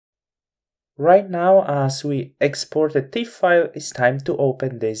Right now, as we export a TIFF file, it's time to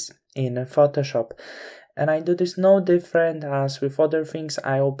open this in Photoshop. And I do this no different as with other things.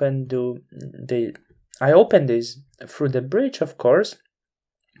 I open this through the bridge, of course,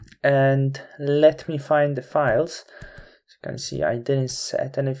 and let me find the files. As you can see, I didn't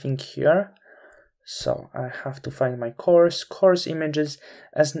set anything here, so I have to find my course images,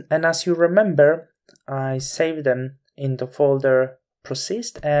 and as you remember, I saved them in the folder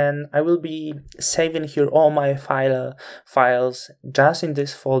Persist, and I will be saving here all my files just in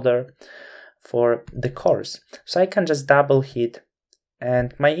this folder for the course. So I can just double hit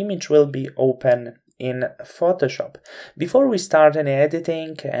and my image will be open in Photoshop. Before we start any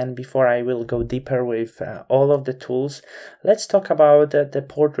editing and before I will go deeper with all of the tools, let's talk about the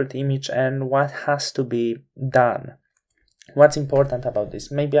portrait image and what has to be done. What's important about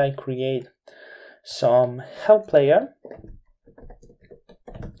this? Maybe I create some help layer.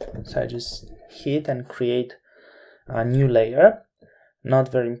 So I just hit and create a new layer.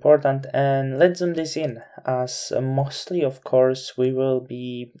 Not very important, and let's zoom this in, as mostly of course we will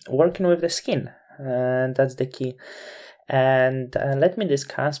be working with the skin, and that's the key. And let me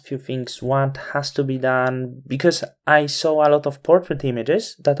discuss a few things what has to be done, because I saw a lot of portrait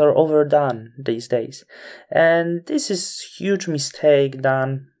images that are overdone these days, and this is huge mistake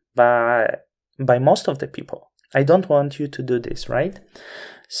done by most of the people. I don't want you to do this, right?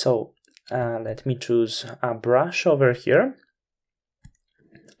 So let me choose a brush over here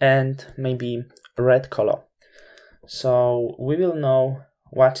and maybe red color. So we will know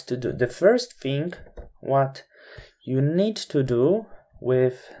what to do. The first thing what you need to do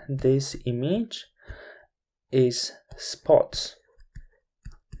with this image is spots.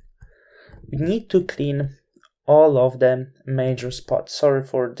 We need to clean all of the major spots. Sorry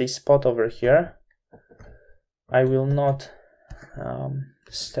for this spot over here. I will not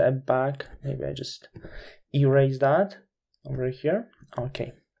step back. Maybe I just erase that over here.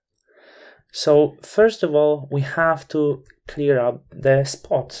 Okay. So first of all, we have to clear up the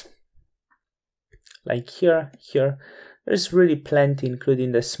spots. Like here, there's really plenty,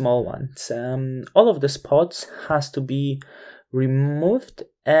 including the small ones. All of the spots has to be removed,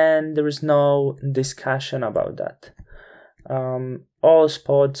 and there is no discussion about that. All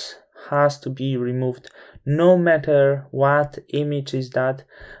spots has to be removed, no matter what image is that.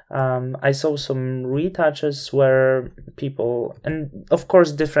 I saw some retouches where people, and of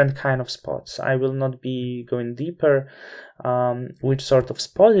course different kind of spots. I will not be going deeper which sort of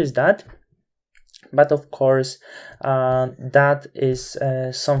spot is that, but of course that is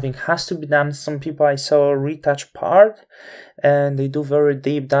something has to be done. Some people I saw retouch part and they do very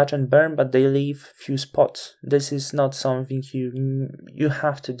deep dodge and burn, but they leave few spots. This is not something you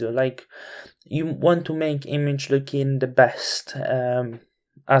have to do. Like, you want to make image looking the best,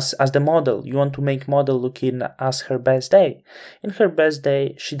 as the model. You want to make model looking as her best day. In her best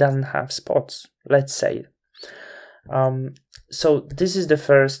day, she doesn't have spots, let's say. So this is the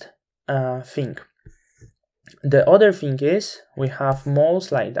first thing. The other thing is we have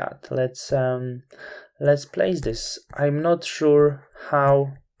moles like that. Let's place this. I'm not sure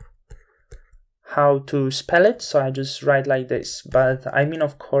how to spell it, so I just write like this, but I mean,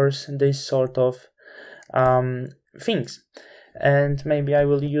 of course, this sort of things. And maybe I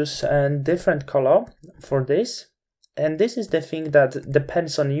will use a different color for this. And this is the thing that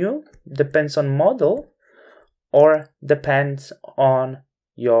depends on you, depends on model, or depends on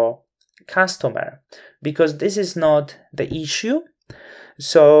your customer, because this is not the issue.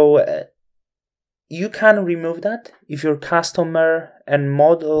 So you can remove that if your customer and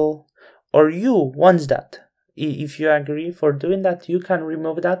model or you wants that. If you agree for doing that, you can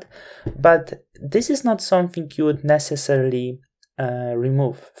remove that, but this is not something you would necessarily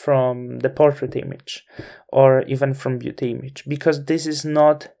remove from the portrait image or even from beauty image, because this is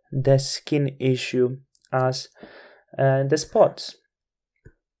not the skin issue as the spots.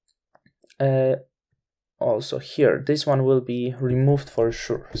 Also here, this one will be removed for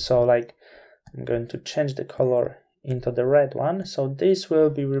sure. So like, I'm going to change the color into the red one, so this will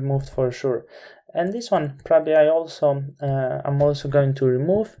be removed for sure. And this one probably I'm also going to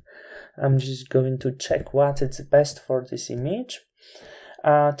remove. I'm just going to check what is best for this image.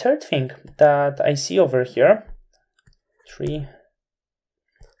 Third thing that I see over here, tree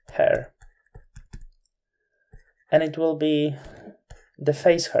hair, and it will be the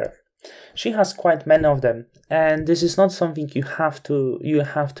face hair. She has quite many of them, and this is not something you have to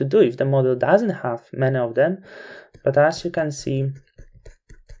do if the model doesn't have many of them. But as you can see,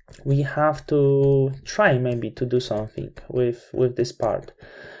 we have to try maybe to do something with this part.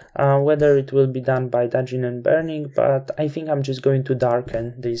 whether it will be done by dodging and burning, but I think I'm just going to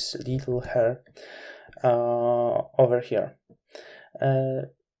darken this little hair over here.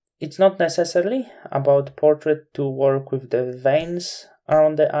 It's not necessarily about portrait to work with the veins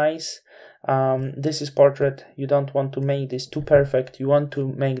around the eyes. This is portrait. You don't want to make this too perfect. You want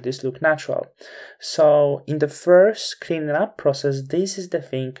to make this look natural. So in the first cleaning up process, this is the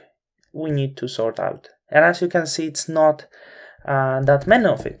thing we need to sort out. And as you can see, it's not that many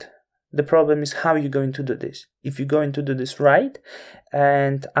of it. The problem is how you're going to do this. If you're going to do this right,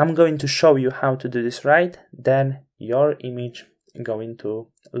 and I'm going to show you how to do this right, then your image is going to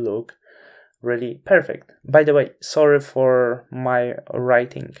look really perfect. By the way, sorry for my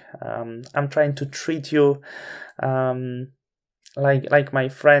writing. I'm trying to treat you like my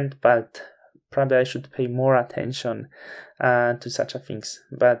friend, but probably I should pay more attention to such a things.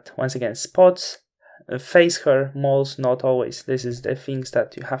 But once again, spots, face hair, moles, not always. This is the things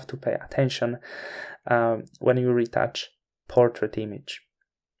that you have to pay attention when you retouch portrait image.